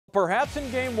Perhaps in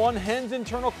game one, Hens'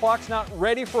 internal clock's not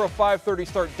ready for a 5:30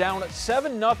 start, down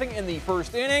 7-0 in the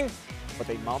first inning, but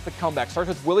they mount the comeback. Starts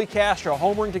with Willie Castro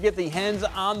homering to get the Hens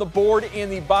on the board in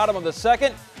the bottom of the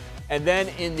second, and then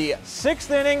in the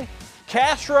sixth inning,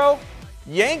 Castro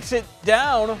yanks it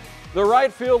down the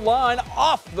right field line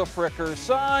off the Fricker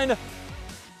sign.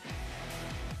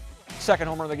 Second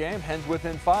homer of the game, Hens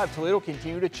within 5. Toledo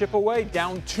continue to chip away,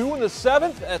 down 2 in the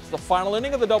seventh. That's the final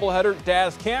inning of the doubleheader.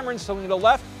 Daz Cameron swinging to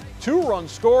left, 2-run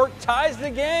score, ties the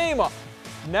game.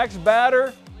 Next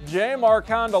batter, Jamar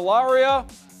Candelaria,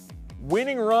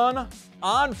 winning run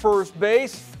on first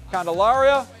base.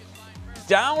 Candelaria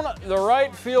down the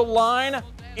right field line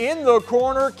in the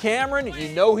corner. Cameron, you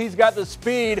know he's got the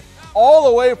speed, all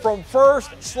the way from first,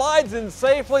 slides in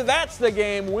safely. That's the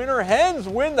game winner. Hens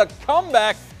win the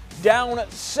comeback. Down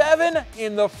 7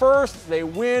 in the first, they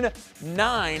win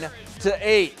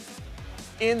 9-8.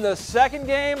 In the second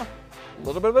game, a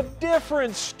little bit of a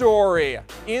different story.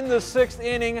 In the sixth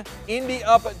inning, Indy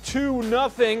up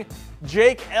 2-0.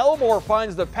 Jake Elmore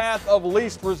finds the path of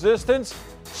least resistance.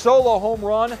 Solo home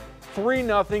run,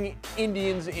 3-0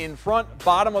 Indians in front.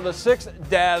 Bottom of the sixth,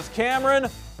 Daz Cameron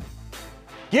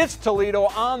gets Toledo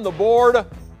on the board.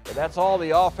 But that's all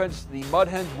the offense the Mud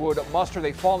Hens would muster.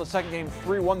 They fall in the second game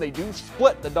 3-1. They do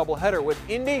split the doubleheader with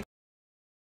Indy.